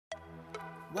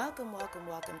Welcome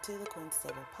to the Queen's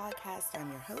Table Podcast.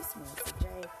 I'm your host, Melissa J.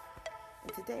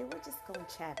 And today we're just going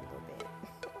to chat a little bit.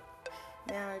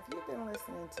 Now, if you've been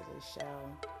listening to this show,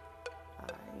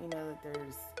 you know that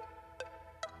there's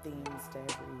themes to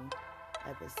every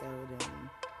episode.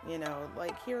 And,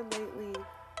 like here lately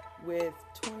with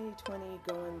 2020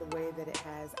 going the way that it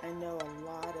has, I know a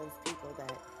lot of people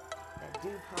that do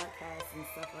podcasts and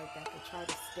stuff like that try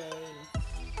to stay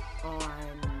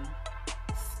on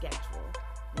schedule,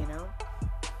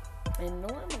 and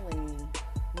normally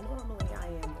I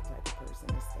am the type of person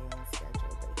to stay on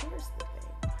schedule, but here's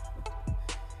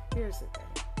the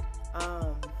thing,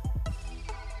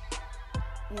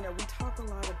 we talk a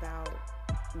lot about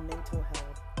mental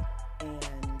health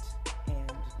and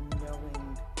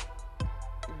knowing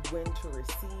when to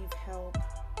receive help,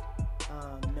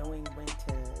 knowing when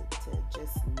to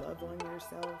just love on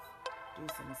yourself, do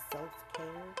some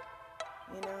self-care.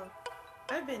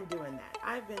 I've been doing that.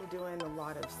 I've been doing a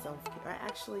lot of self-care.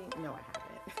 Actually, no, I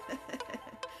haven't.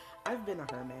 I've been a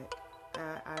hermit.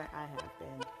 I have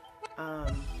been.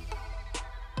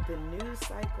 The news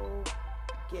cycle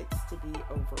gets to be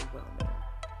overwhelming.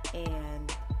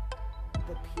 And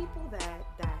the people that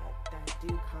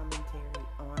do commentary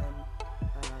on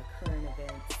current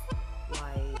events,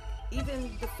 like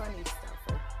even the funny stuff,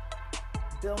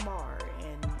 like Bill Maher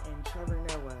and Trevor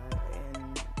Noah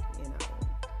and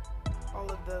all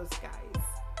of those guys,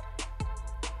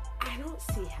 I don't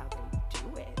see how they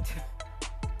do it.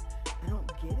 I don't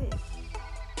get it.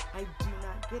 I do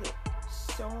not get it.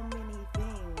 So many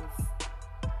things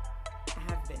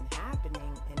have been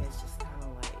happening, and it's just kind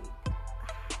of like,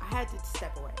 I had to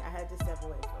step away for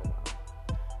a while.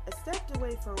 I stepped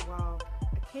away for a while.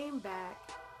 I came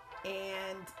back,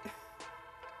 and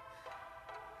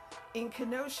in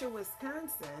Kenosha,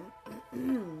 Wisconsin,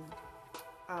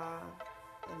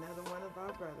 another one of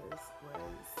our brothers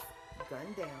was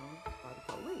gunned down by the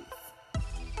police.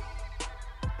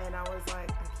 And I was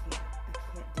like, I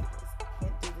can't do this. I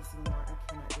can't do this anymore. I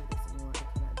cannot do this anymore.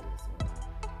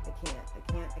 I can't.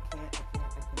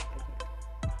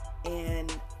 And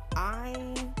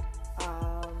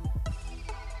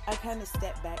I kind of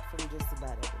stepped back from just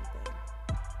about everything.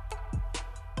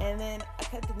 And then I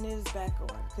cut the news back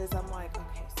on because I'm like,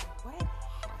 okay, so what happened?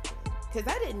 Because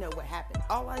I didn't know what happened.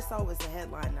 All I saw was the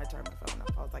headline and I turned my phone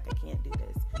off. I was like, I can't do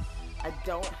this. I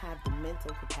don't have the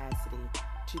mental capacity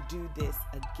to do this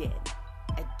again.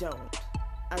 I don't.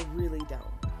 I really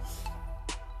don't.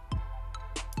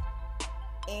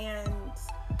 And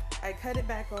I cut it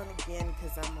back on again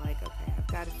because I'm like, okay, I've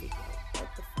got to figure out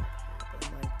what the fuck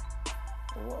happened. Like,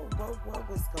 what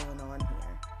was going on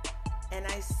here? And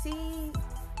I see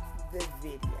the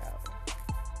video.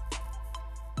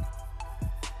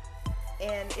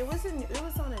 And it was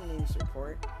on a news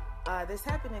report. This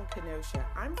happened in Kenosha.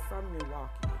 I'm from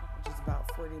Milwaukee, which is about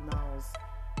 40 miles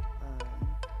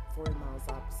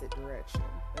opposite direction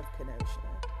of Kenosha.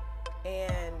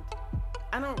 And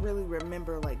I don't really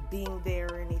remember like being there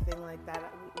or anything like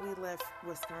that. We left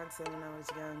Wisconsin when I was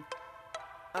young.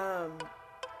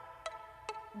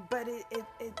 But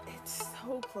it's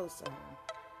so close to home.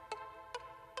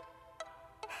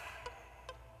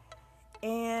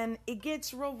 And it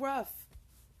gets real rough.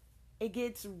 It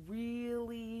gets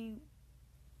really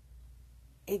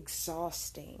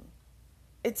exhausting.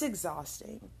 It's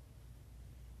exhausting.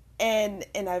 And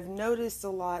I've noticed a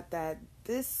lot that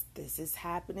this is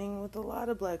happening with a lot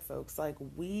of Black folks. Like,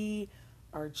 we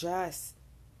are just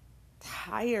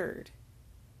tired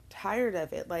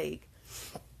of it. Like,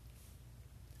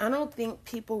 I don't think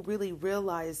people really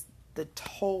realize the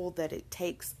toll that it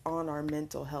takes on our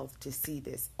mental health to see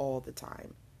this all the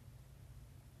time.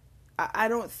 I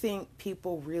don't think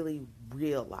people really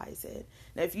realize it.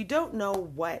 Now, if you don't know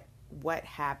what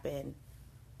happened,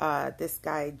 this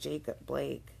guy, Jacob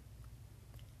Blake,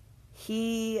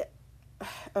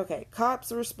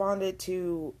 cops responded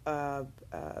to a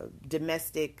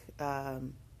domestic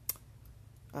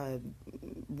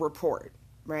report,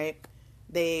 right?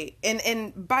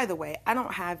 And by the way, I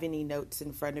don't have any notes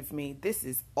in front of me. This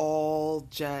is all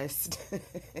just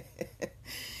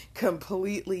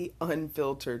completely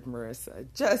unfiltered, Marissa.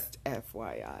 Just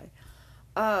FYI.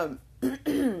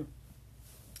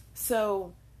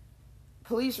 So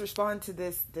police respond to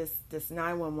this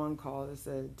 911 call. There's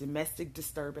a domestic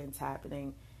disturbance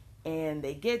happening, and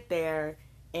they get there,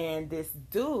 and this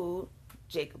dude,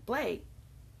 Jacob Blake,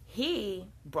 he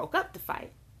broke up the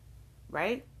fight,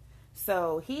 right?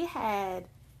 So he had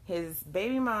his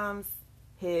baby moms,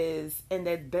 and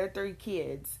their 3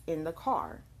 kids in the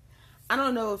car. I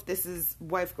don't know if this is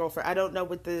wife, girlfriend. I don't know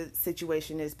what the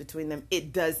situation is between them.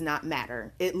 It does not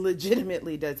matter. It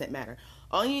legitimately doesn't matter.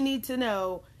 All you need to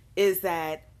know is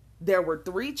that there were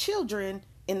 3 children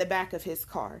in the back of his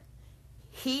car.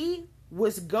 He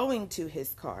was going to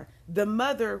his car. The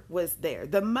mother was there.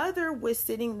 The mother was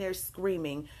sitting there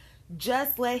screaming,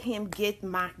 just let him get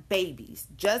my babies.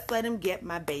 Just let him get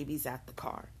my babies out the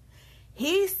car.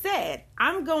 He said,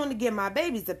 I'm going to get my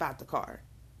babies up out the car.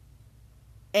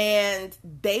 And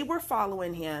they were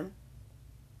following him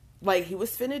like he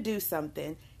was finna do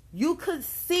something. You could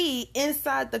see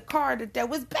inside the car that there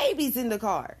was babies in the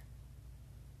car.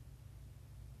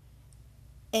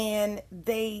 And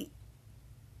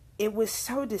it was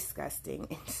so disgusting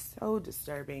and so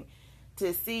disturbing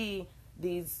to see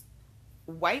these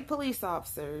white police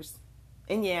officers.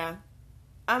 And yeah,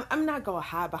 I'm not going to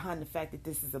hide behind the fact that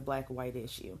this is a black and white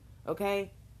issue.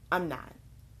 Okay? I'm not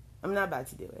about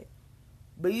to do it.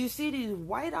 But you see these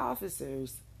white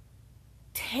officers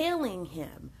tailing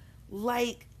him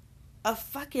like a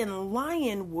fucking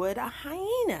lion would a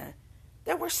hyena.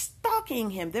 They were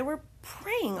stalking him. They were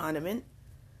preying on him. And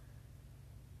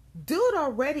dude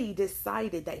already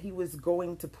decided that he was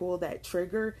going to pull that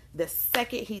trigger the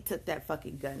second he took that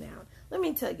fucking gun out. Let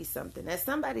me tell you something. As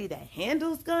somebody that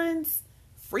handles guns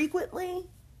frequently,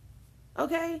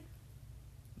 okay,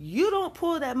 you don't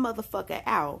pull that motherfucker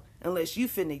out unless you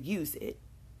finna use it.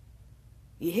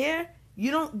 You hear? You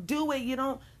don't do it. You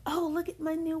don't, oh, look at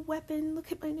my new weapon.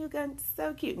 Look at my new gun. It's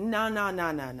so cute. No.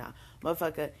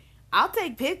 Motherfucker, I'll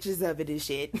take pictures of it and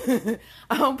shit.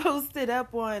 I'll post it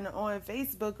up on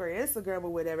Facebook or Instagram or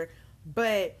whatever.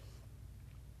 But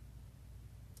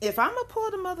if I'm going to pull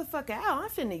the motherfucker out, I'm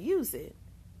finna use it.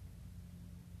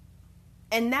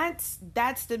 And that's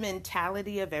the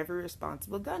mentality of every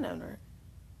responsible gun owner.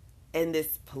 And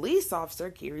this police officer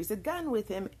carries a gun with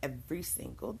him every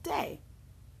single day.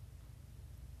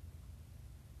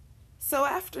 So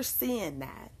after seeing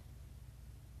that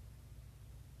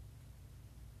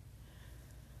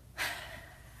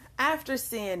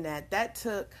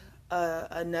took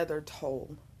another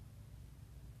toll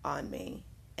on me.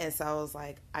 And so I was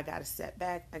like, I got to step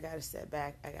back.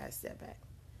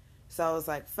 So I was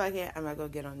like, fuck it. I'm not going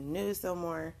to get on the news no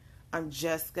more. I'm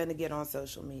just going to get on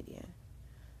social media.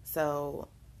 So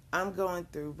I'm going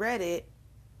through Reddit,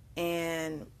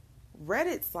 and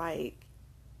Reddit's like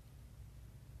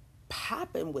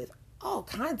popping with all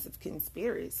kinds of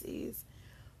conspiracies.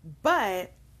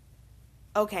 But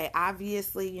okay,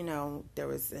 obviously, you know, there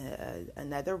was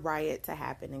another riot to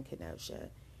happen in Kenosha.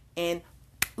 And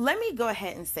let me go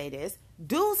ahead and say this.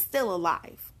 Dude's still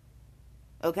alive.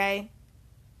 Okay?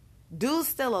 Dude's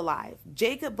still alive.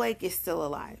 Jacob Blake is still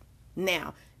alive.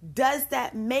 Now, does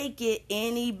that make it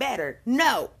any better?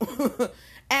 No.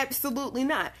 Absolutely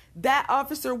not. That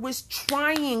officer was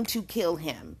trying to kill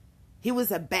him. He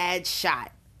was a bad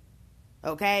shot.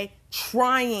 Okay?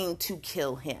 Trying to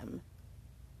kill him.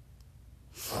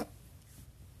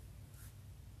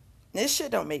 This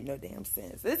shit don't make no damn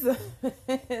sense. This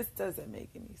doesn't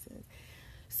make any sense.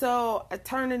 So I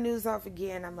turn the news off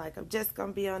again. I'm like, I'm just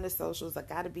gonna be on the socials. I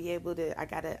gotta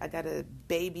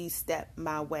baby step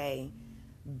my way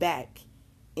back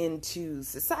into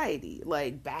society,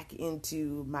 like back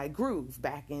into my groove,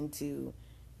 back into,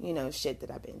 you know, shit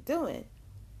that I've been doing.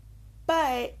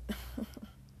 But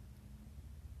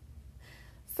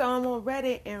so I'm on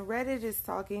Reddit, and Reddit is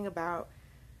talking about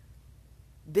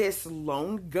this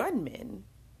lone gunman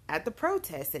at the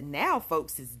protest, and now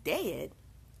folks is dead.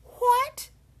 What?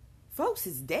 Folks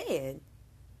is dead.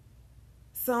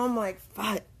 So I'm like,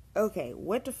 fuck. Okay,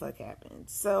 what the fuck happened?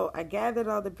 So I gathered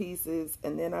all the pieces,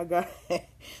 and then I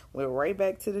went right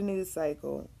back to the news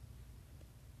cycle.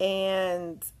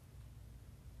 And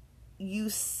you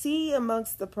see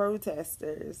amongst the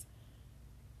protesters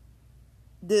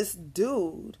this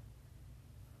dude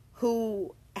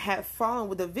who had fallen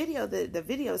with the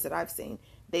videos that I've seen.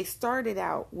 They started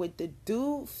out with the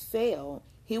dude fell.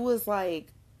 He was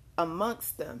like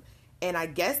amongst them. And I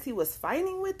guess he was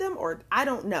fighting with them, or I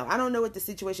don't know. I don't know what the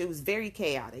situation. It was very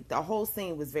chaotic. The whole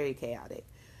scene was very chaotic.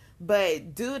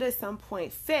 But dude at some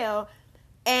point fell,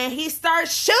 and he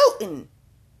starts shooting.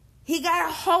 He got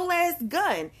a whole ass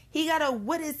gun. He got a,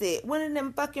 what is it? One of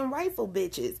them fucking rifle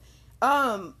bitches.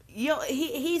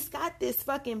 He's got this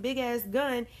fucking big ass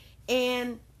gun,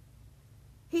 and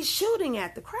he's shooting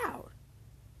at the crowd.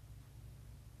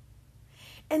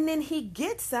 And then he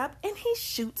gets up and he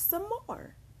shoots some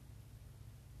more.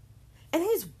 And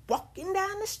he's walking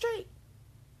down the street.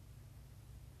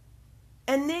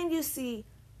 And then you see,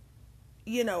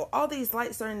 you know, all these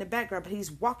lights are in the background, but he's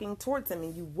walking towards them.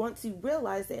 And once you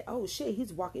realize that, oh shit,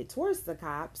 he's walking towards the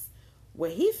cops,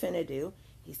 What he finna do,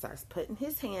 he starts putting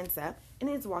his hands up and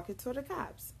he's walking toward the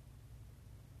cops.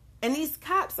 And these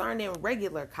cops aren't in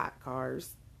regular cop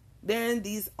cars. They're in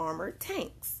these armored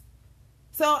tanks.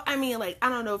 So, I mean, like, I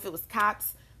don't know if it was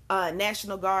cops,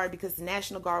 National Guard, because the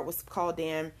National Guard was called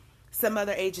in. Some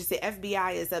other agency,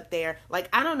 FBI is up there. Like,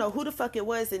 I don't know who the fuck it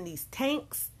was in these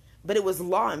tanks, but it was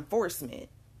law enforcement.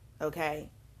 Okay?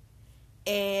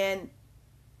 And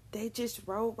they just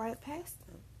rode right past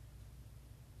them.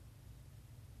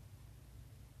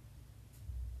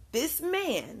 This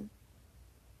man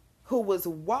who was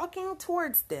walking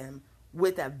towards them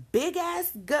with a big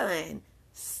ass gun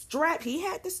strapped, he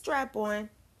had the strap on,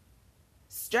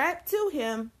 strapped to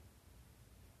him,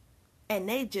 and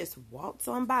they just waltzed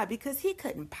on by because he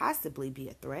couldn't possibly be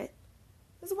a threat.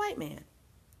 It's a white man.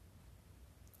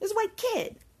 It's a white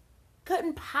kid.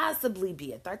 Couldn't possibly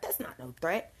be a threat. That's not no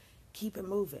threat. Keep it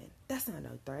moving. That's not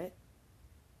no threat.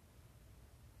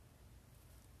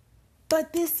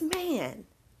 But this man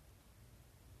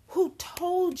who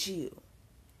told you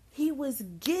he was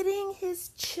getting his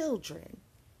children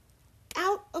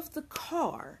out of the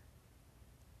car,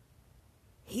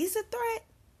 he's a threat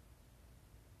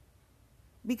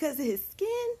because of his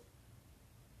skin?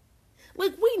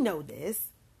 Like, we know this.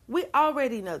 We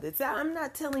already know this. I'm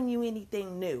not telling you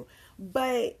anything new.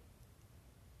 But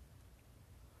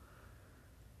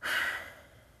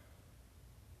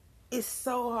it's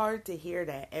so hard to hear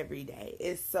that every day.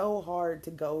 It's so hard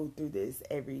to go through this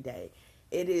every day.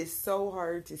 It is so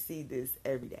hard to see this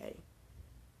every day.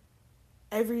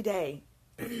 Every day.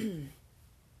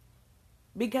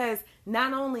 Because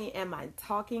not only am I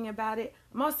talking about it,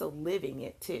 I'm also living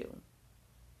it too.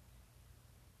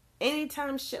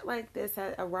 Anytime shit like this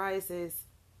arises,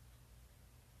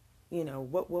 you know,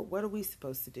 what are we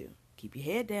supposed to do? Keep your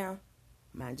head down.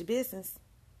 Mind your business.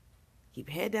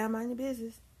 Keep your head down, mind your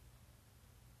business.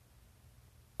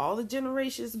 All the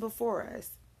generations before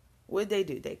us, what'd they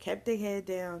do? They kept their head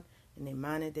down and they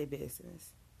minded their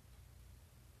business.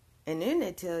 And then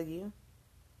they tell you,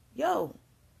 yo,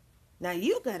 now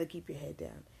you got to keep your head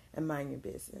down and mind your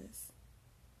business.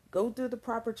 Go through the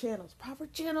proper channels. Proper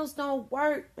channels don't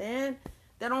work, man.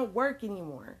 They don't work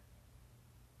anymore.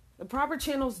 The proper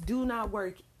channels do not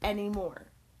work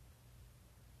anymore.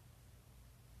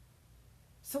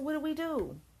 So what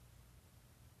do?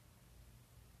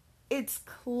 It's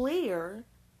clear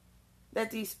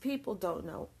that these people don't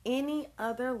know any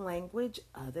other language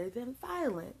other than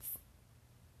violence.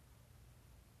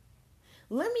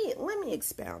 Let me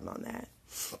expound on that.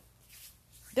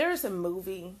 There's a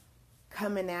movie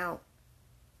coming out,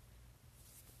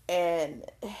 and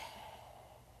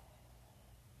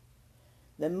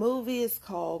the movie is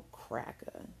called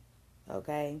Cracker.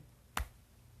 Okay?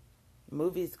 The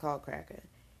movie is called Cracker.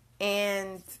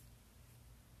 And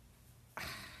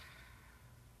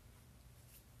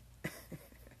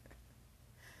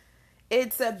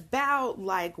it's about,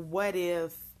 like, what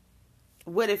if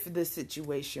the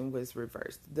situation was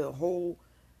reversed? The whole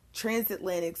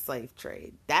transatlantic slave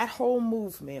trade, that whole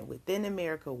movement within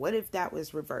America, what if that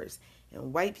was reversed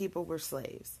and white people were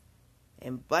slaves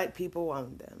and black people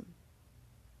owned them?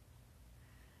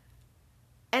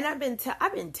 And I've been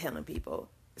telling people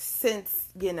since,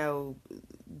 you know,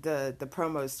 the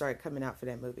promos started coming out for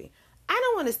that movie, I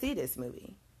don't want to see this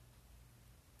movie.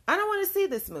 I don't want to see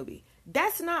this movie.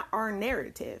 That's not our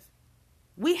narrative.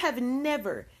 We have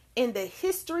never in the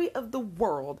history of the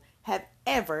world have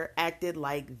ever acted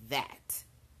like that.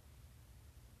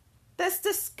 That's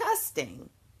disgusting.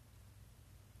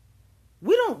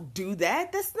 We don't do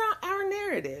that. That's not our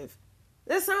narrative.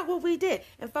 That's not what we did.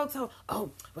 And folks,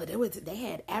 well, they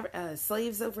had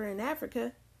slaves over in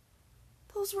Africa.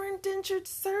 Those were indentured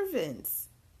servants.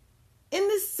 In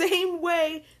the same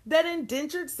way that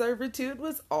indentured servitude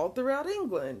was all throughout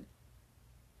England.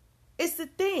 It's the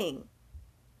thing.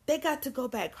 They got to go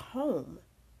back home.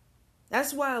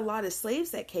 That's why a lot of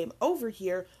slaves that came over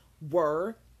here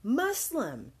were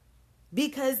Muslim.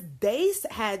 Because they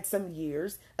had some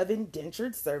years of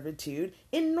indentured servitude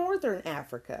in northern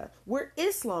Africa, where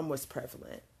Islam was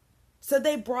prevalent. So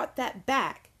they brought that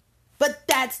back. But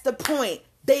that's the point.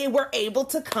 They were able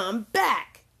to come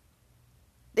back.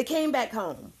 They came back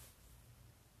home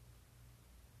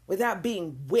without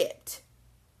being whipped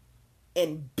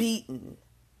and beaten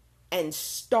and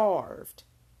starved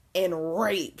and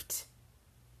raped.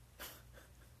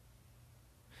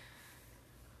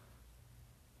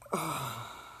 Oh,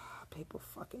 people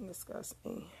fucking disgust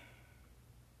me.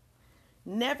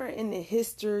 Never in the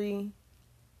history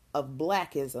of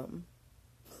blackism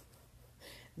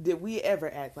did we ever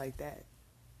act like that.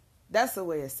 That's the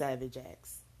way a savage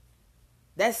acts.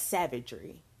 That's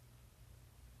savagery.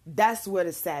 That's what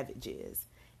a savage is.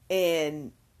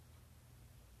 And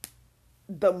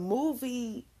the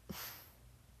movie's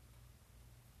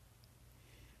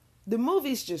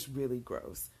just really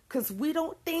gross. Because we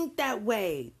don't think that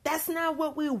way. That's not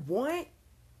what we want.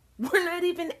 We're not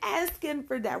even asking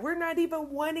for that. We're not even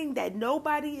wanting that.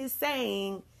 Nobody is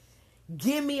saying,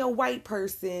 give me a white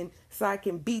person so I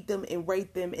can beat them and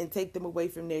rape them and take them away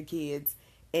from their kids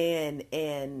and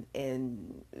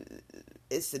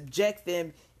subject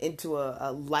them into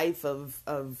a life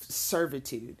of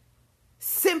servitude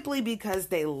simply because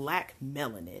they lack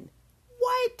melanin.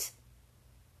 What?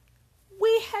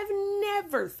 We have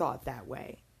never thought that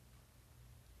way.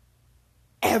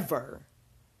 Ever.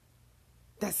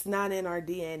 That's not in our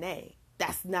DNA.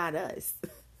 That's not us.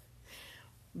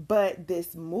 But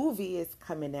this movie is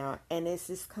coming out and it's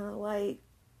just kind of like,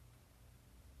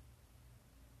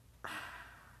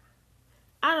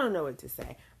 I don't know what to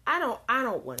say. I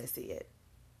don't want to see it.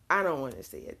 I don't want to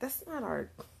see it. That's not our.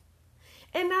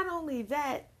 And not only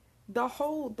that, the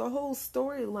whole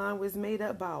storyline was made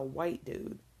up by a white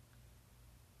dude.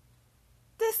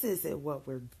 This isn't what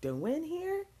we're doing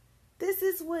here. This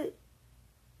is what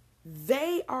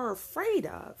they are afraid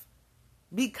of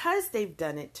because they've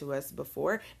done it to us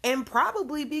before, and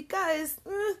probably because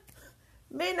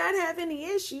may not have any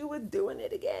issue with doing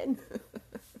it again.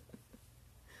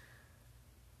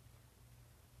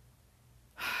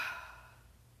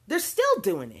 They're still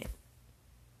doing it.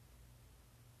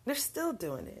 They're still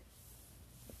doing it.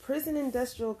 The prison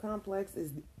industrial complex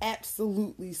is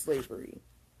absolutely slavery.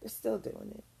 They're still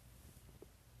doing it.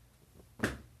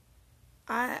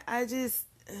 I just...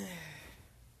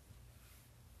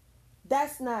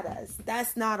 That's not us.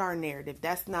 That's not our narrative.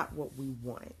 That's not what we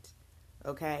want.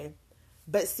 Okay?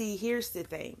 But see, here's the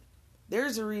thing.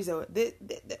 There's a reason.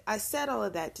 I said all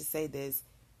of that to say this.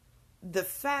 The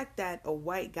fact that a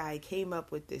white guy came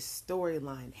up with this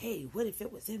storyline, hey, what if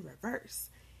it was in reverse?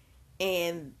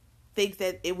 And think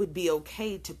that it would be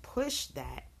okay to push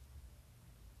that.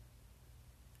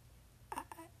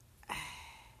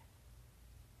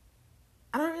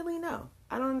 I don't really know.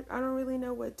 I don't really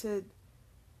know what to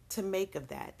make of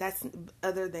that. That's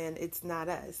other than it's not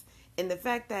us. And the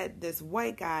fact that this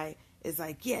white guy is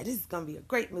like, yeah, this is going to be a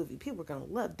great movie. People are going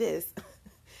to love this.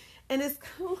 And it's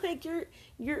kind of like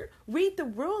you're read the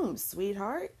room,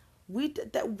 sweetheart.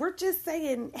 We're just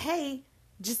saying, hey,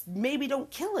 just maybe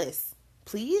don't kill us,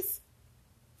 please.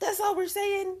 That's all we're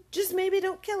saying. Just maybe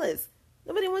don't kill us.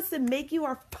 Nobody wants to make you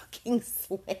our fucking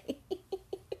slave.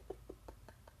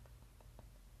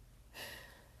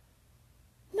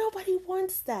 Nobody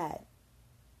wants that.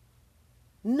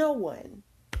 No one.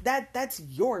 That's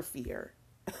your fear.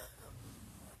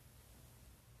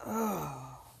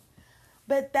 Oh.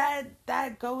 But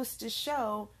that goes to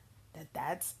show that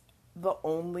that's the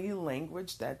only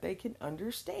language that they can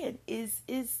understand is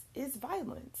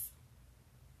violence.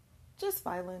 Just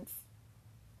violence.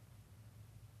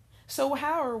 So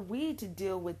how are we to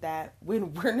deal with that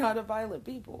when we're not a violent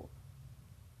people?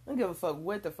 I don't give a fuck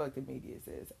what the fuck the media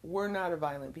says. We're not a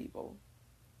violent people.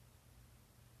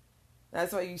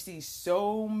 That's why you see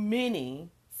so many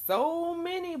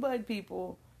black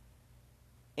people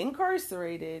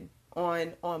incarcerated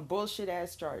on bullshit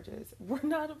ass charges. We're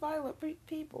not a violent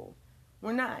people.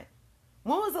 We're not.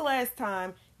 When was the last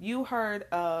time you heard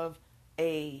of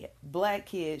a black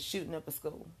kid shooting up a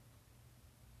school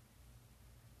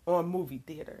or a movie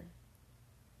theater?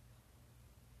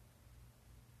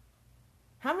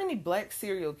 How many black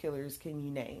serial killers can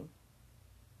you name?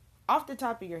 Off the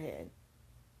top of your head.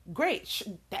 Great.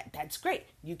 That's great.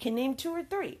 You can name 2 or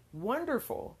 3.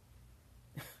 Wonderful.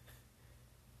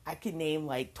 I can name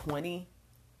like 20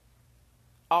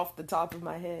 off the top of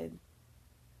my head.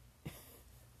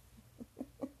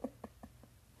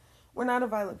 We're not a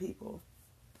violent people.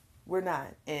 We're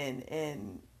not. And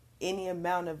any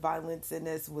amount of violence in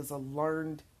us was a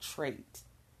learned trait.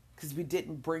 Because we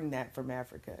didn't bring that from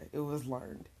Africa. It was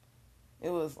learned.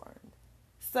 It was learned.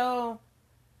 So,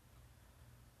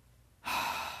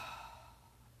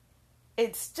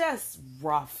 it's just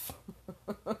rough.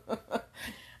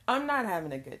 I'm not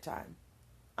having a good time.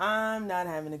 I'm not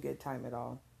having a good time at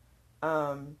all.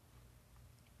 I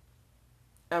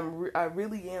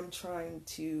really am trying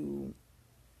to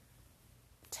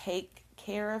take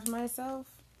care of myself,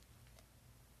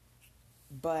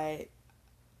 but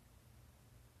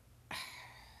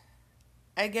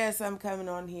I guess I'm coming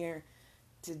on here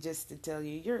to tell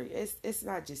you it's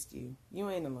not just you. You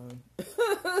ain't alone.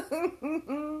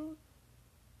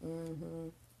 Mm-hmm.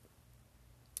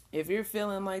 If you're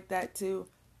feeling like that too,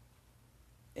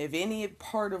 if any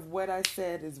part of what I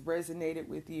said has resonated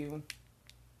with you,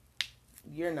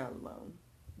 you're not alone.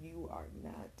 You are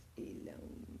not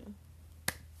alone.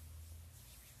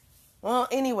 Well,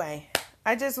 anyway,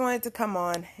 I just wanted to come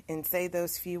on and say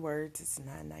those few words. It's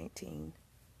 9:19.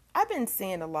 I've been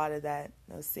seeing a lot of that,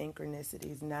 those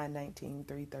synchronicities, 9:19,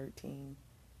 3:13,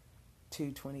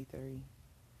 2:23.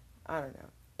 I don't know.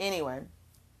 Anyway,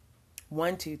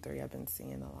 1, 2, 3. I've been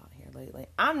seeing a lot here lately.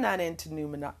 I'm not into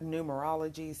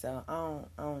numerology, so I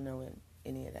don't know what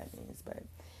any of that means. But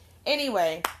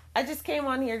anyway, I just came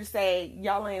on here to say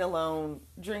y'all ain't alone.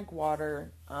 Drink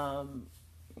water.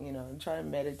 Try to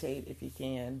meditate if you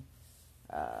can.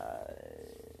 I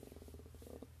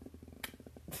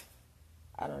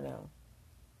don't know.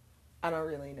 I don't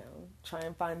really know. Try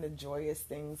and find the joyous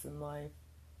things in life.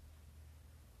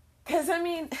 Because, I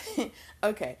mean,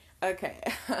 okay.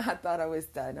 I thought I was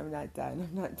done. I'm not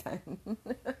done.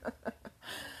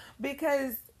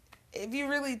 Because if you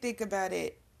really think about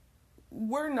it,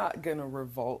 we're not going to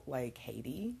revolt like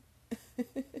Haiti.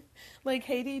 Like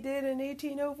Haiti did in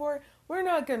 1804. We're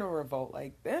not going to revolt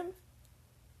like them.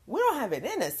 We don't have it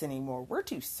in us anymore. We're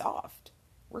too soft.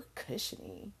 We're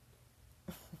cushiony.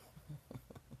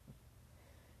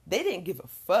 They didn't give a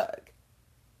fuck.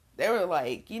 They were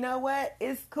like, you know what?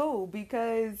 It's cool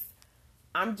because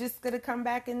I'm just going to come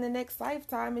back in the next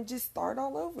lifetime and just start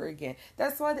all over again.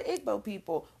 That's why the Igbo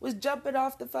people was jumping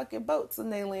off the fucking boats when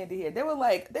they landed here. They were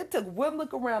like, they took one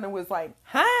look around and was like,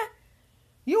 huh?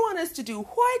 You want us to do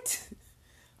what?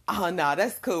 Oh, no,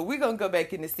 that's cool. We're going to go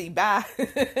back in the sea. Bye.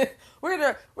 We're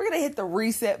gonna hit the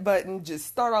reset button, just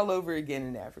start all over again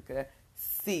in Africa.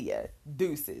 See ya.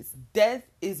 Deuces. Death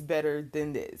is better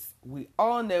than this. We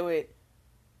all know it.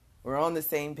 We're on the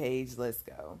same page. Let's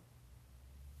go.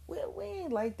 We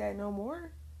ain't like that no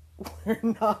more. We're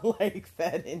not like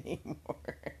that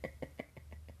anymore.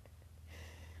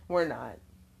 We're not.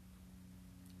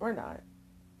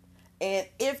 And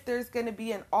if there's going to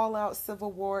be an all-out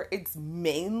civil war, it's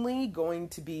mainly going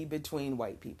to be between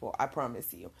white people. I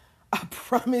promise you. I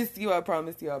promise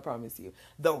you.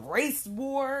 The race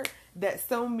war that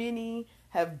so many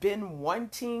have been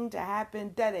wanting to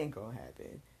happen, that ain't going to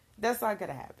happen. That's not going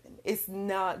to happen. It's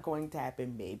not going to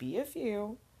happen. Maybe a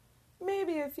few.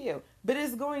 But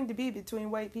it's going to be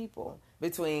between white people.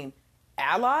 Between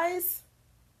allies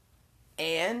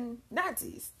and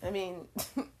Nazis. I mean,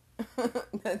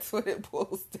 that's what it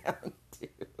boils down to.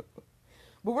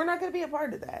 But we're not going to be a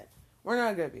part of that.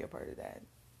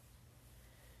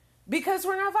 Because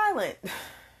we're not violent.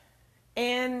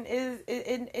 And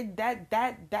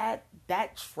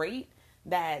that trait,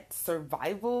 that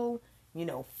survival,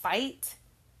 fight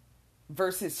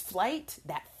versus flight,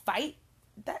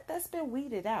 that's been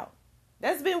weeded out.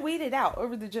 That's been weeded out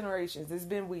over the generations. It's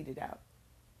been weeded out.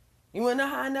 You want to know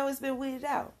how I know it's been weeded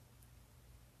out?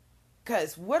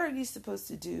 Because what are you supposed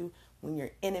to do when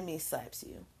your enemy slaps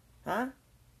you? Huh?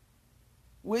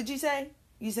 What'd you say?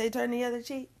 You say turn the other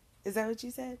cheek? Is that what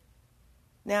you said?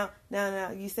 Now,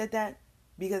 you said that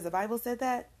because the Bible said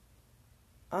that?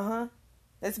 Uh-huh.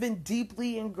 That's been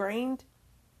deeply ingrained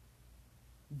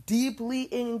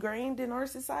in our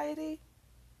society?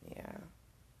 Yeah.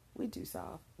 We too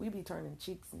soft. We be turning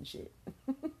cheeks and shit.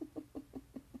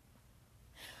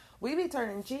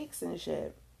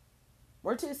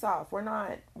 We're too soft. We're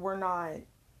not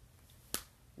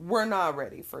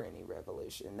ready for any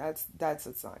revolution. That's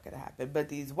what's not gonna happen. But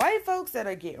these white folks that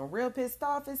are getting real pissed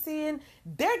off and seeing,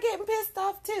 they're getting pissed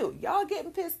off too. Y'all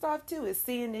getting pissed off too and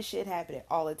seeing this shit happening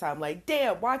all the time. Like,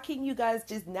 damn, why can't you guys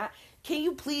can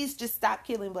you please just stop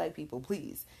killing black people,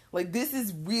 please? Like, this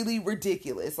is really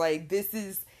ridiculous. Like,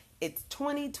 it's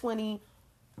 2020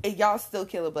 and y'all still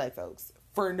killing black folks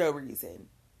for no reason.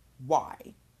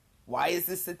 Why? Why is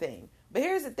this a thing? But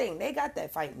here's the thing. They got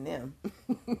that fight in them.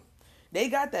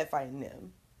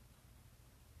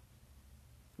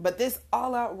 But this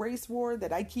all-out race war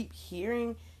that I keep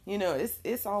hearing,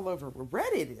 it's all over.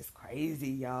 Reddit is crazy,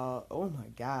 y'all. Oh, my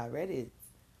God. Reddit.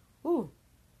 Ooh.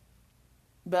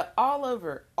 But all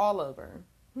over.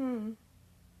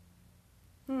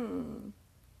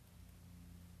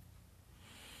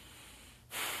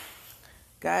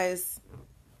 Guys,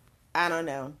 I don't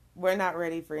know. We're not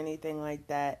ready for anything like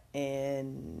that.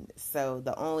 And so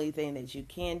the only thing that you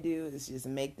can do is just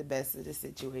make the best of the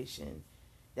situation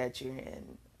that you're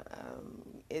in.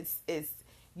 It's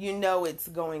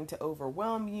going to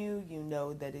overwhelm you. You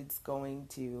know that it's going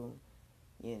to,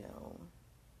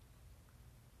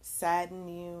 sadden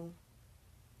you.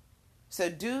 So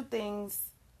do things,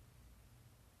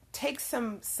 take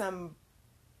some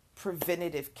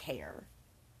preventative care.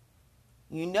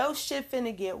 Shit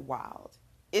finna get wild.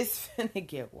 It's finna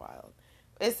get wild.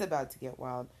 It's about to get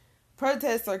wild.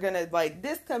 Protests are gonna, like,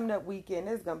 this coming up weekend,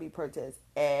 there's gonna be protests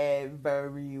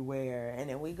everywhere. And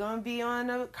then we're gonna be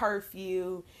on a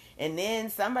curfew. And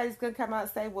then somebody's gonna come out and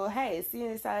say, well, hey,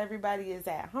 seeing as how everybody is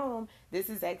at home,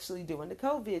 this is actually doing the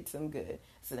COVID some good.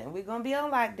 So then we're gonna be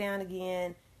on lockdown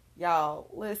again. Y'all,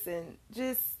 listen,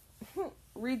 just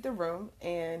read the room,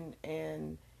 and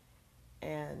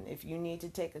if you need to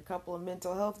take a couple of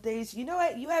mental health days, you know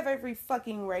what? You have every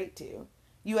fucking right to.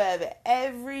 You have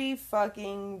every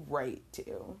fucking right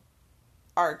to.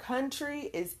 Our country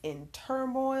is in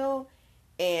turmoil,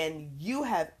 and you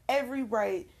have every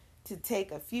right to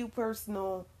take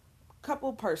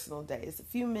couple personal days, a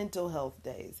few mental health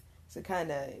days to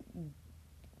kind of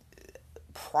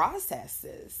process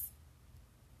this.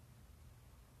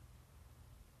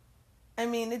 I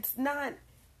mean, it's not.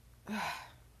 God,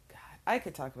 I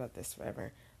could talk about this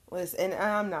forever. Listen, and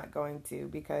I'm not going to,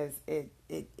 because it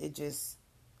just.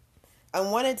 I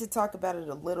wanted to talk about it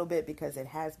a little bit because it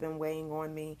has been weighing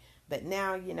on me. But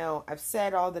now, I've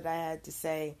said all that I had to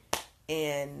say,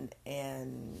 and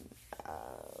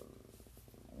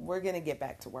we're going to get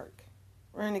back to work.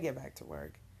 We're going to get back to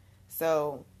work.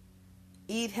 So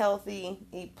eat healthy,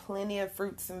 eat plenty of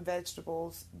fruits and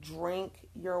vegetables, drink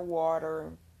your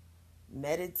water,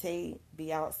 meditate,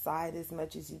 be outside as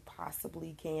much as you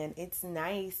possibly can. It's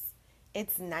nice.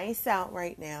 It's nice out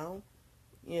right now.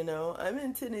 I'm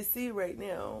in Tennessee right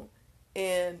now,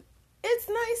 and it's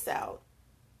nice out.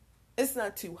 It's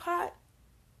not too hot.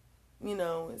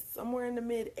 It's somewhere in the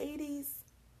mid 80s.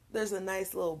 There's a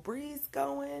nice little breeze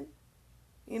going.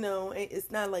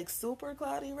 It's not like super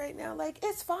cloudy right now. Like,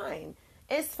 it's fine.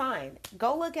 It's fine.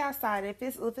 Go look outside. If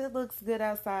it looks good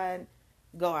outside,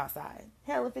 go outside.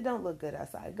 Hell, if it don't look good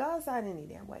outside, go outside any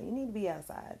damn way. You need to be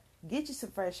outside. Get you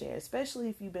some fresh air, especially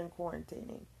if you've been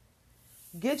quarantining.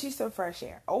 Get you some fresh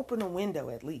air. Open a window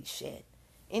at least. Shit.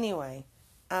 Anyway,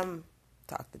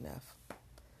 talked enough.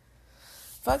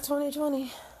 Fuck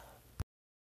 2020.